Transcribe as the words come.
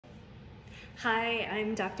Hi,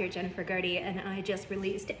 I'm Dr. Jennifer Gardy, and I just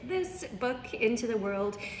released this book into the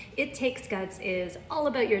world. It Takes Guts is all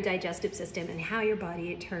about your digestive system and how your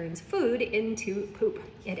body turns food into poop.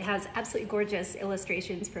 It has absolutely gorgeous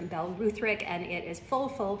illustrations from Belle Ruthrick, and it is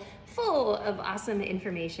full of awesome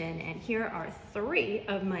information. And here are 3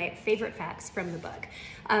 of my favorite facts from the book.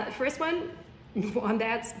 First one,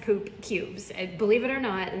 wombats poop cubes. And believe it or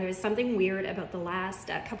not, there's something weird about the last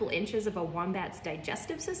couple inches of a wombat's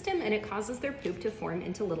digestive system, and it causes their poop to form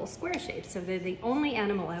into little square shapes. So they're the only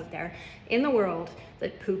animal out there in the world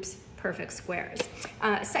that poops perfect squares.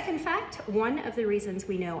 Second fact, one of the reasons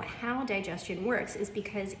we know how digestion works is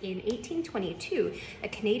because in 1822, a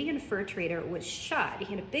Canadian fur trader was shot. He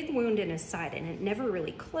had a big wound in his side and it never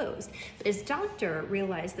really closed. But his doctor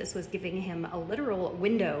realized this was giving him a literal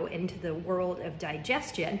window into the world of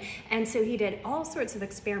digestion. And so he did all sorts of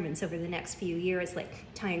experiments over the next few years, like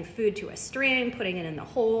tying food to a string, putting it in the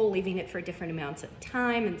hole, leaving it for different amounts of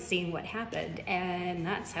time and seeing what happened. And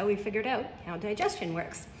that's how we figured out how digestion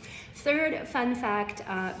works. Third fun fact,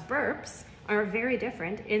 burps are very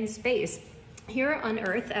different in space. Here on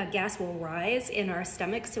Earth, gas will rise in our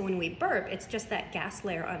stomach, so when we burp, it's just that gas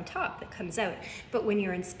layer on top that comes out. But when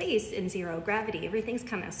you're in space, in zero gravity, everything's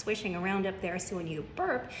kind of swishing around up there, so when you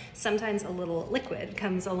burp, sometimes a little liquid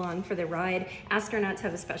comes along for the ride. Astronauts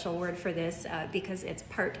have a special word for this because it's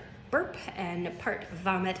part burp and part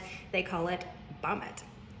vomit. They call it vomit,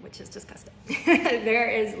 which is disgusting. There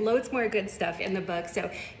is loads more good stuff in the book, so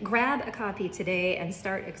grab a copy today and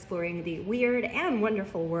start exploring the weird and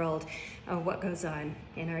wonderful world of what goes on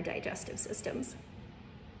in our digestive systems.